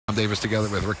Davis together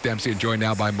with Rick Dempsey and joined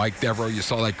now by Mike Devereaux. You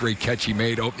saw that great catch he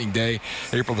made opening day,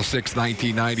 April the 6th,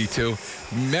 1992.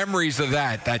 Memories of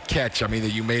that catch, I mean,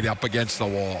 that you made up against the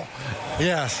wall.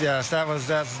 Yes, that's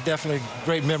definitely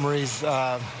great memories.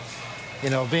 You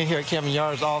know, being here at Camden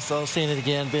Yards also, seeing it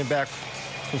again, being back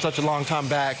from such a long time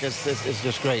back, it's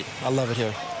just great. I love it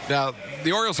here. Now,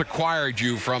 the Orioles acquired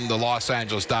you from the Los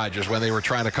Angeles Dodgers when they were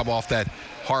trying to come off that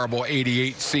horrible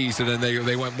 '88 season, and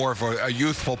they went more of a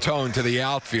youthful tone to the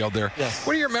outfield there. Yes.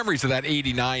 What are your memories of that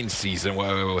 '89 season?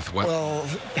 Well,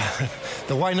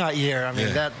 the why not year. I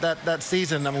mean, that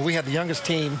season, I mean, we had the youngest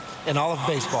team in all of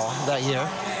baseball that year.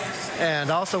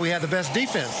 And also we had the best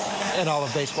defense in all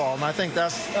of baseball. And I think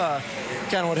that's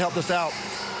kind of what helped us out.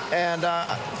 And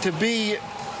to be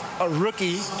a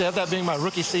rookie, to have that being my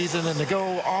rookie season and to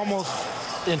go almost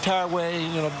the entire way,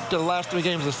 you know, to the last 3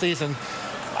 games of the season,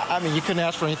 I mean, you couldn't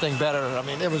ask for anything better. I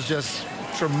mean, it was just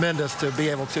tremendous to be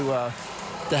able to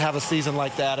have a season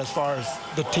like that as far as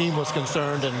the team was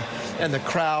concerned and the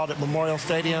crowd at Memorial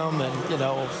Stadium and, you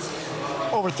know,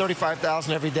 over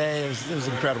 35,000 every day. It was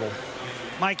incredible.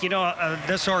 Mike, you know,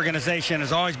 this organization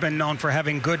has always been known for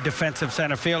having good defensive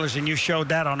center fielders, and you showed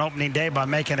that on opening day by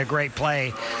making a great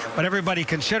play. But everybody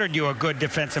considered you a good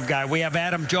defensive guy. We have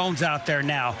Adam Jones out there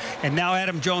now, and now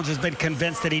Adam Jones has been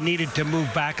convinced that he needed to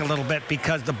move back a little bit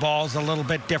because the ball's a little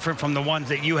bit different from the ones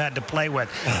that you had to play with.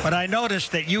 But I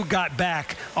noticed that you got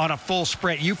back on a full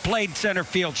sprint. You played center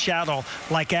field shadow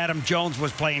like Adam Jones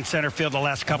was playing center field the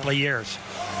last couple of years.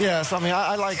 Yes, I mean,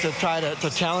 I like to try to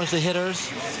challenge the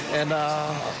hitters, and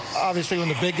obviously when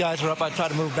the big guys are up, I try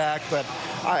to move back, but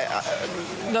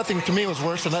nothing to me was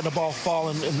worse than letting the ball fall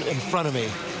in front of me.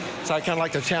 So I kind of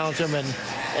like to challenge them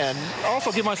and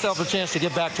also give myself a chance to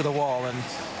get back to the wall.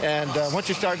 And once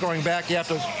you start going back, you have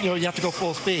to go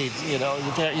full speed. You know,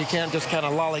 you can't just kind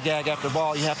of lollygag after the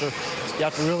ball. You have to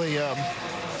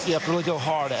really go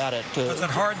hard at it. Was it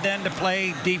hard then to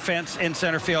play defense in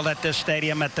center field at this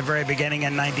stadium at the very beginning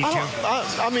in '92?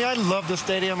 I mean, I love the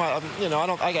stadium. I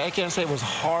can't say it was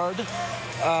hard.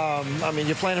 I mean,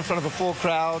 you're playing in front of a full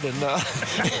crowd, and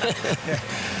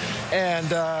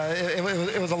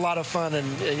it was a lot of fun.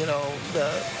 And you know,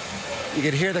 you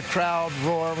could hear the crowd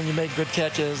roar when you make good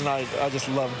catches, and I just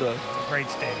loved the great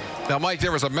stadium. Now, Mike,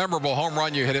 there was a memorable home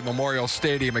run you hit at Memorial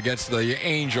Stadium against the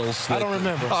Angels. I don't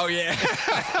remember. Oh, yeah.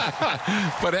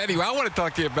 But anyway, I want to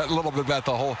talk to you a little bit about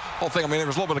the whole thing. I mean, there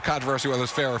was a little bit of controversy whether it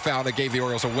was fair or foul. It gave the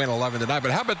Orioles a win 11-9.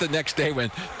 But how about the next day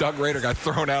when Doug Rader got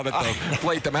thrown out at the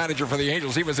plate, the manager for the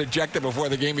Angels? He was ejected before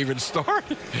the game even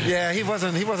started. Yeah, he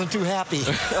wasn't too happy.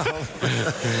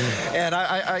 And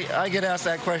I get asked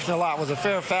that question a lot. Was it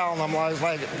fair or foul? And I'm always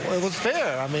like, well, it was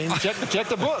fair. I mean, check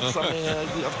the books. I mean,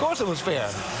 of course it was fair.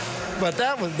 But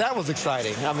that was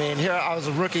exciting. I mean, here I was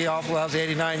a rookie off when I was the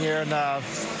 '89 year,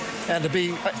 and to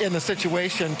be in the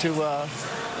situation to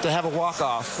have a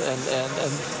walk-off and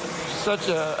such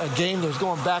a game that was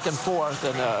going back and forth,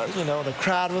 and you know, the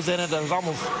crowd was in it. There was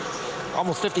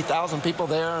almost 50,000 people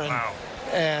there, and wow.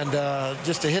 And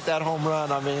just to hit that home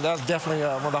run, I mean, that was definitely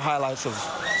one of the highlights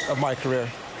of my career.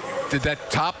 Did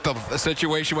that top the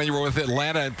situation when you were with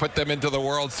Atlanta and put them into the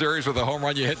World Series with a home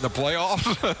run you hit in the playoffs?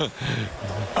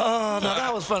 No,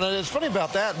 that was fun. It's funny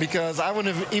about that because I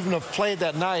wouldn't have even played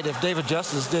that night if David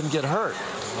Justice didn't get hurt.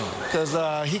 Because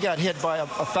he got hit by a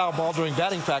foul ball during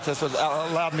batting practice, which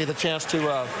allowed me the chance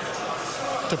to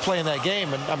play in that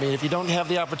game. And I mean, if you don't have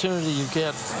the opportunity, you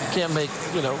can't make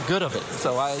good of it.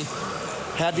 So I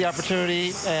had the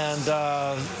opportunity, and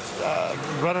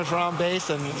runners were on base,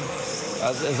 and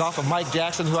is off of Mike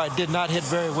Jackson, who I did not hit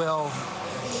very well,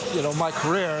 my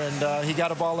career, and he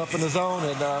got a ball up in the zone,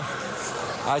 and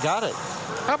I got it.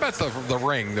 How about the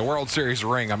ring, the World Series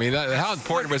ring? I mean, how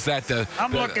important was that?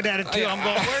 I'm looking at it, too. I'm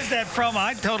going, where's that from?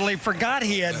 I totally forgot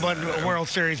he had won a World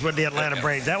Series with the Atlanta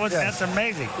Braves. That's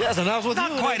amazing. Yes, and I was with you.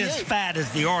 Not quite as fat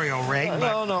as the Oriole ring,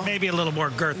 but maybe a little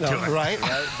more girth to it. Right.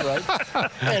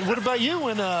 And what about you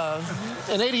in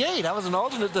 '88? I was an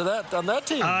alternate to that on that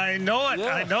team. I know it.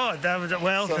 Yeah. I know it. That was,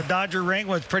 the Dodger ring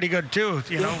was pretty good, too.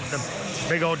 You know, the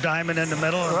big old diamond in the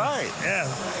middle. Right. Yeah.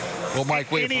 Well,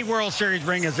 Mike, any World Series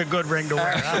ring is a good ring to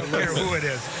wear. I don't care who it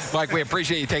is. Mike, we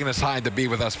appreciate you taking the time to be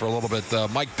with us for a little bit.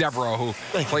 Mike Devereaux, who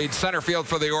played center field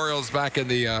for the Orioles back in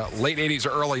the late '80s or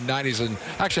early '90s, and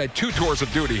actually had 2 tours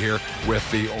of duty here with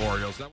the Orioles.